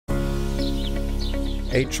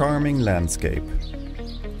a charming landscape,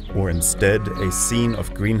 or instead a scene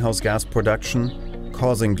of greenhouse gas production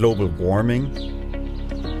causing global warming?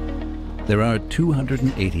 There are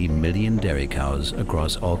 280 million dairy cows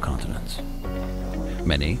across all continents.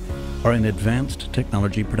 Many are in advanced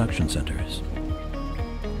technology production centers.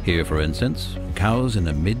 Here, for instance, cows in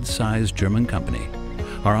a mid-sized German company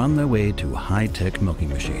are on their way to high-tech milking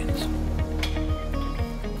machines.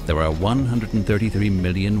 There are 133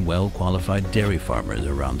 million well-qualified dairy farmers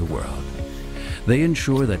around the world. They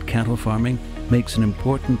ensure that cattle farming makes an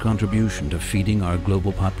important contribution to feeding our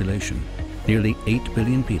global population, nearly 8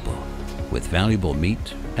 billion people, with valuable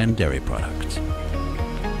meat and dairy products.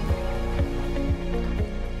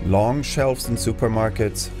 Long shelves in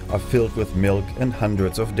supermarkets are filled with milk and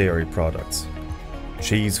hundreds of dairy products.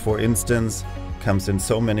 Cheese, for instance, comes in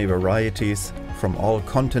so many varieties from all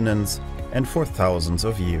continents and for thousands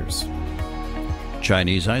of years.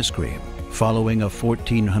 Chinese ice cream, following a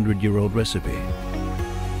 1,400-year-old recipe.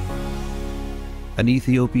 An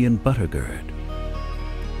Ethiopian butter gourd.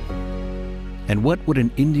 And what would an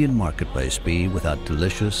Indian marketplace be without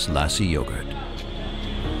delicious lassi yogurt?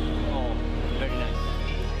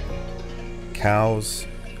 Cows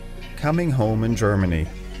coming home in Germany.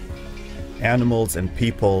 Animals and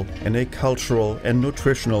people in a cultural and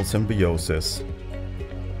nutritional symbiosis.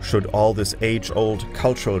 Should all this age-old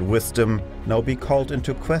cultural wisdom now be called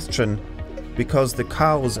into question because the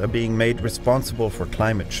cows are being made responsible for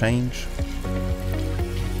climate change?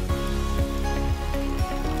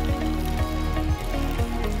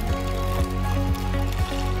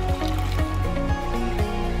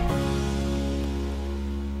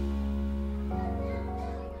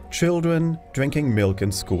 Children drinking milk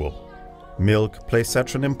in school. Milk plays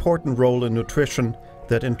such an important role in nutrition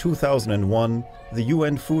that in 2001, the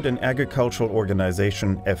UN Food and Agricultural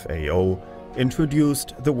Organization, FAO,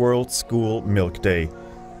 introduced the World School Milk Day.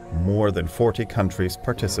 More than 40 countries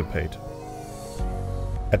participate.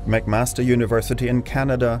 At McMaster University in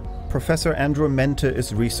Canada, Professor Andrew Mente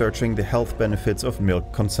is researching the health benefits of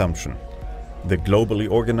milk consumption. The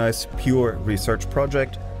globally organized Pure Research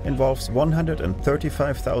Project involves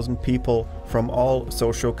 135,000 people from all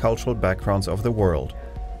socio-cultural backgrounds of the world.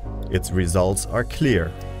 Its results are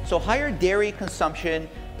clear. So higher dairy consumption,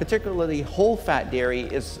 particularly whole-fat dairy,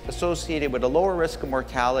 is associated with a lower risk of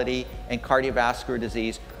mortality and cardiovascular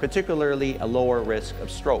disease, particularly a lower risk of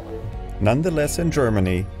stroke. Nonetheless, in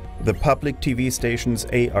Germany, the public TV stations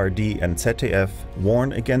ARD and ZDF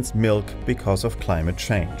warn against milk because of climate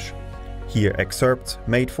change. Here excerpts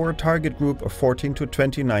made for a target group of 14 to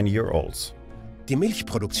 29-year-olds.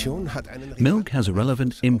 Milk has a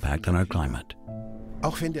relevant impact on our climate.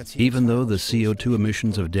 Even though the CO2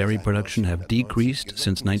 emissions of dairy production have decreased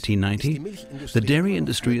since 1990, the dairy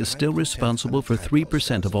industry is still responsible for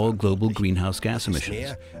 3% of all global greenhouse gas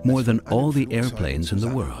emissions, more than all the airplanes in the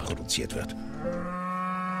world.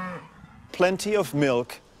 Plenty of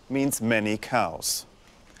milk means many cows.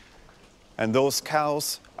 And those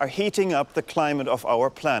cows are heating up the climate of our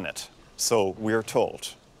planet, so we're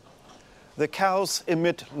told. The cows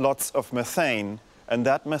emit lots of methane, and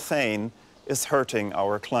that methane is hurting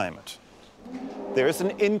our climate. There is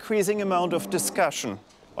an increasing amount of discussion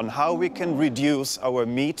on how we can reduce our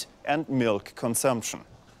meat and milk consumption.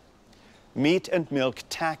 Meat and milk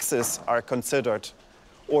taxes are considered,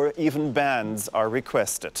 or even bans are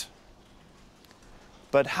requested.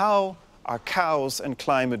 But how are cows and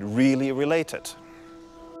climate really related?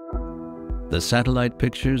 The satellite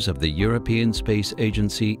pictures of the European Space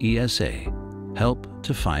Agency ESA help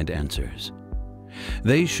to find answers.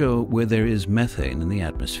 They show where there is methane in the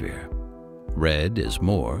atmosphere. Red is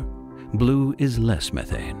more, blue is less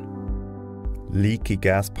methane. Leaky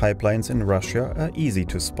gas pipelines in Russia are easy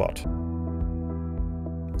to spot.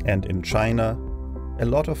 And in China, a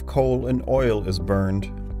lot of coal and oil is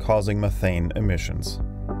burned, causing methane emissions.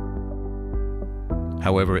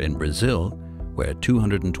 However, in Brazil, where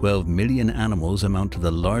 212 million animals amount to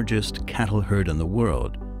the largest cattle herd in the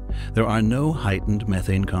world, there are no heightened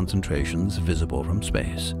methane concentrations visible from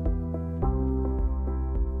space.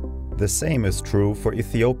 The same is true for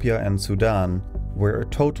Ethiopia and Sudan, where a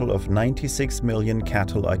total of 96 million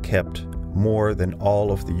cattle are kept, more than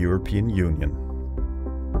all of the European Union.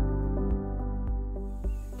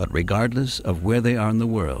 But regardless of where they are in the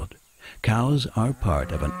world, cows are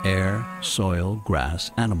part of an air, soil,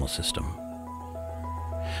 grass animal system.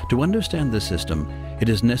 To understand this system, it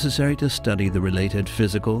is necessary to study the related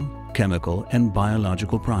physical, chemical, and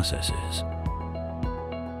biological processes.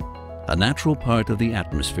 A natural part of the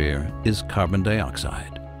atmosphere is carbon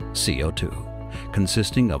dioxide, CO2,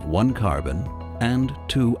 consisting of one carbon and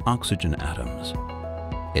two oxygen atoms.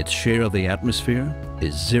 its share of the atmosphere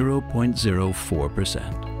is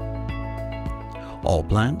 0.04%. All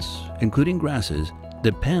plants, including grasses,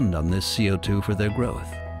 depend on this CO2 for their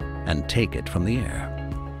growth and take it from the air.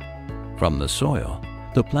 From the soil,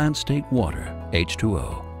 the plants take water,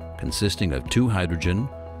 H2O, consisting of 2 hydrogen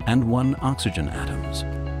and 1 oxygen atoms.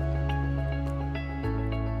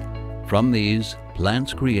 From these,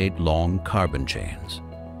 plants create long carbon chains.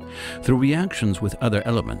 Through reactions with other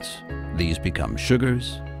elements, these become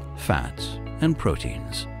sugars, fats, and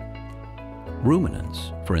proteins.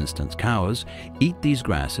 Ruminants, for instance cows, eat these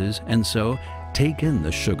grasses and so take in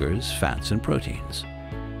the sugars, fats, and proteins.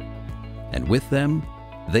 And with them,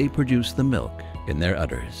 they produce the milk in their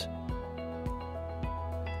udders.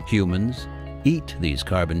 Humans eat these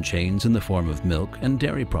carbon chains in the form of milk and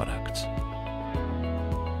dairy products.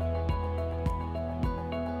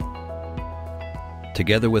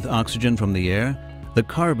 Together with oxygen from the air, the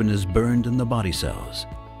carbon is burned in the body cells.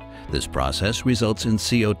 This process results in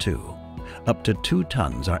CO2. Up to 2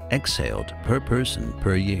 tons are exhaled per person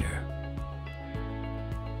per year.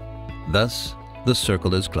 Thus, the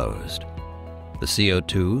circle is closed. The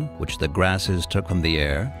CO2, which the grasses took from the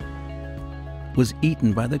air, was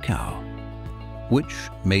eaten by the cow, which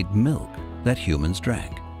made milk that humans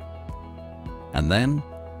drank, and then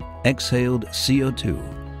exhaled CO2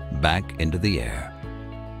 back into the air.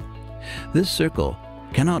 This circle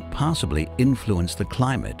cannot possibly influence the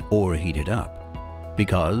climate or heat it up,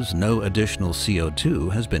 because no additional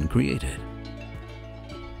CO2 has been created.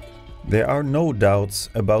 There are no doubts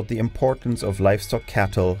about the importance of livestock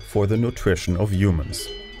cattle for the nutrition of humans.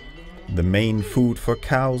 The main food for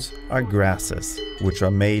cows are grasses, which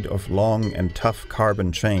are made of long and tough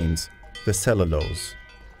carbon chains, the cellulose.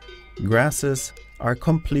 Grasses are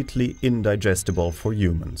completely indigestible for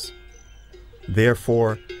humans.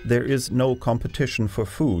 Therefore, there is no competition for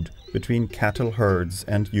food between cattle herds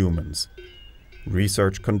and humans.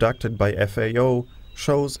 Research conducted by FAO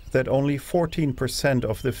shows that only 14%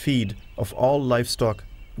 of the feed of all livestock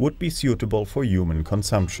would be suitable for human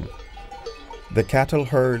consumption. The cattle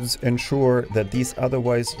herds ensure that these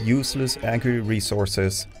otherwise useless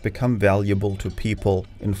agri-resources become valuable to people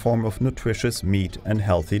in form of nutritious meat and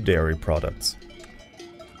healthy dairy products.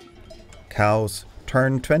 Cows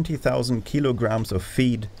turn 20,000 kilograms of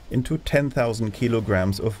feed into 10,000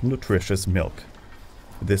 kilograms of nutritious milk.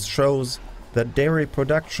 This shows that dairy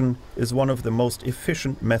production is one of the most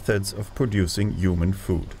efficient methods of producing human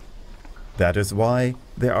food. That is why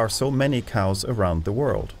there are so many cows around the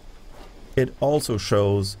world. It also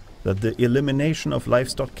shows that the elimination of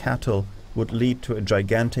livestock cattle would lead to a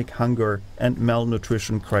gigantic hunger and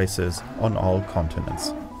malnutrition crisis on all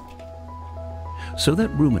continents. So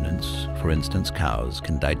that ruminants, for instance cows,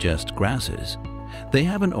 can digest grasses, they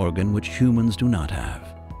have an organ which humans do not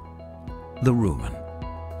have: the rumen.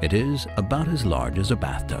 It is about as large as a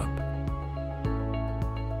bathtub.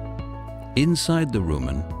 Inside the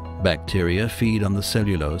rumen, bacteria feed on the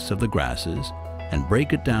cellulose of the grasses and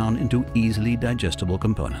break it down into easily digestible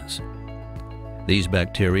components. These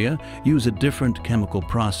bacteria use a different chemical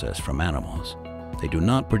process from animals. They do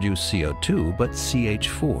not produce CO2 but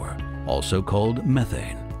CH4, also called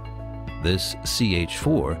methane. This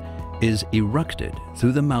CH4 is eructed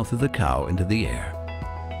through the mouth of the cow into the air.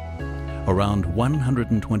 Around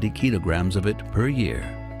 120 kilograms of it per year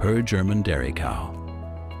per German dairy cow.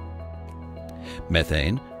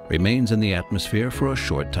 Methane remains in the atmosphere for a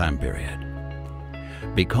short time period.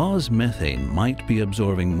 Because methane might be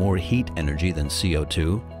absorbing more heat energy than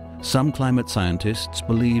CO2, some climate scientists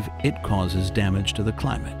believe it causes damage to the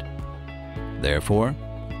climate. Therefore,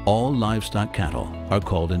 all livestock cattle are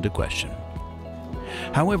called into question.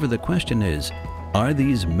 However, the question is, are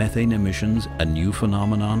these methane emissions a new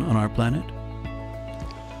phenomenon on our planet?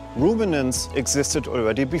 Ruminants existed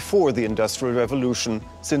already before the Industrial Revolution,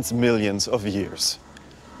 since millions of years.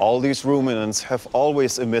 All these ruminants have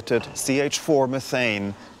always emitted CH4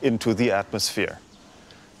 methane into the atmosphere.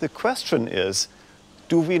 The question is,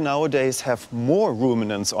 do we nowadays have more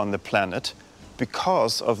ruminants on the planet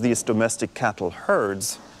because of these domestic cattle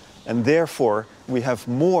herds, and therefore we have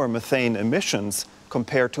more methane emissions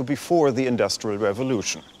compared to before the Industrial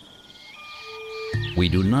Revolution? We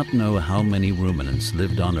do not know how many ruminants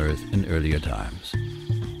lived on Earth in earlier times.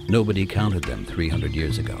 Nobody counted them 300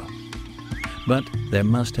 years ago. But there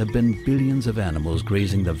must have been billions of animals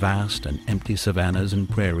grazing the vast and empty savannas and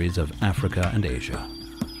prairies of Africa and Asia.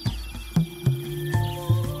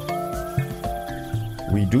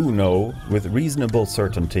 We do know with reasonable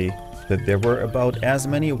certainty that there were about as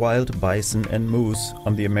many wild bison and moose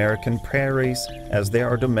on the American prairies as there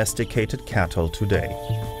are domesticated cattle today.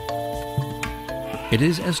 It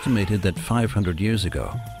is estimated that 500 years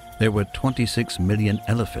ago, there were 26 million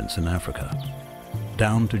elephants in Africa,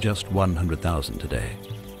 down to just 100,000 today.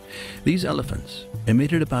 These elephants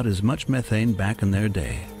emitted about as much methane back in their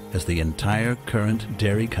day as the entire current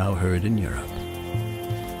dairy cow herd in Europe.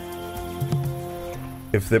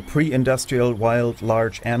 If the pre-industrial wild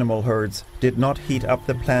large animal herds did not heat up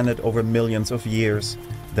the planet over millions of years,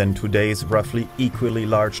 then today's roughly equally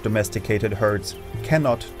large domesticated herds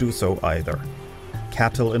cannot do so either.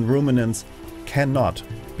 Cattle and ruminants cannot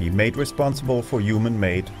be made responsible for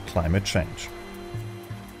human-made climate change.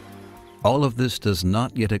 All of this does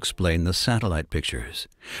not yet explain the satellite pictures,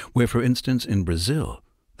 where, for instance, in Brazil,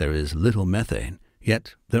 there is little methane,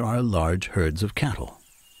 yet there are large herds of cattle.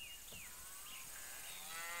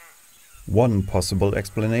 One possible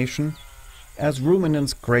explanation: as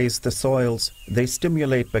ruminants graze the soils, they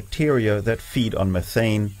stimulate bacteria that feed on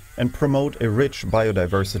methane and promote a rich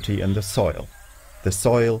biodiversity in the soil. The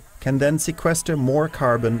soil can then sequester more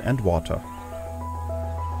carbon and water.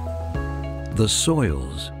 The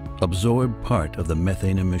soils absorb part of the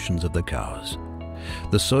methane emissions of the cows.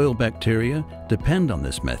 The soil bacteria depend on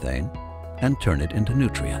this methane and turn it into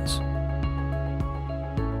nutrients.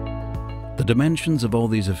 The dimensions of all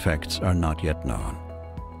these effects are not yet known.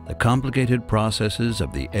 The complicated processes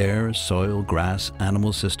of the air, soil, grass,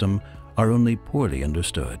 animal system are only poorly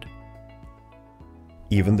understood.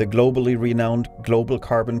 Even the globally renowned Global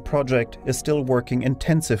Carbon Project is still working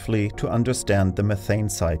intensively to understand the methane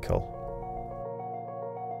cycle.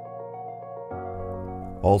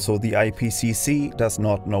 Also, the IPCC does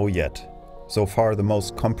not know yet. So far, the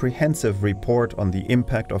most comprehensive report on the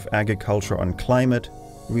impact of agriculture on climate,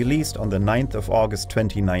 released on the 9th of August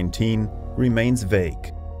 2019, remains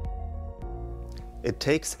vague. It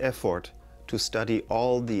takes effort to study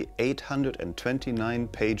all the 829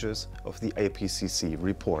 pages of the IPCC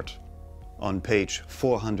report. On page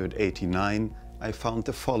 489, I found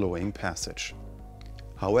the following passage.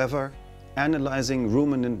 However, analyzing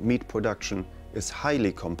ruminant meat production is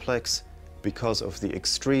highly complex because of the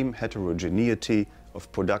extreme heterogeneity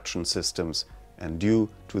of production systems and due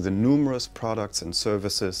to the numerous products and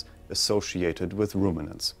services associated with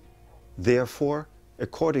ruminants. Therefore,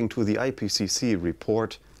 according to the IPCC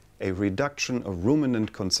report, a reduction of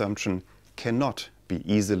ruminant consumption cannot be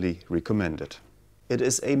easily recommended. It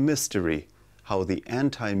is a mystery how the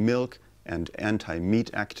anti-milk and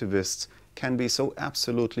anti-meat activists can be so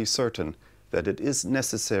absolutely certain that it is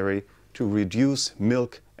necessary to reduce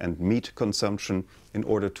milk and meat consumption in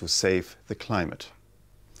order to save the climate.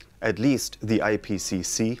 At least the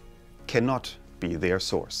IPCC cannot be their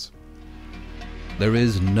source. There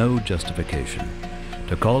is no justification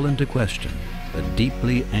to call into question the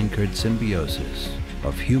deeply anchored symbiosis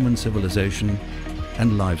of human civilization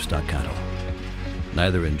and livestock cattle,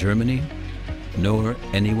 neither in Germany nor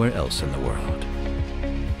anywhere else in the world.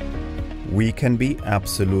 We can be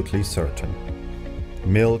absolutely certain.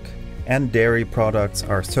 Milk and dairy products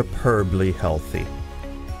are superbly healthy.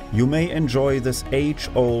 You may enjoy this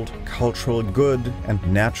age-old cultural good and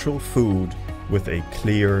natural food with a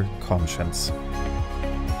clear conscience.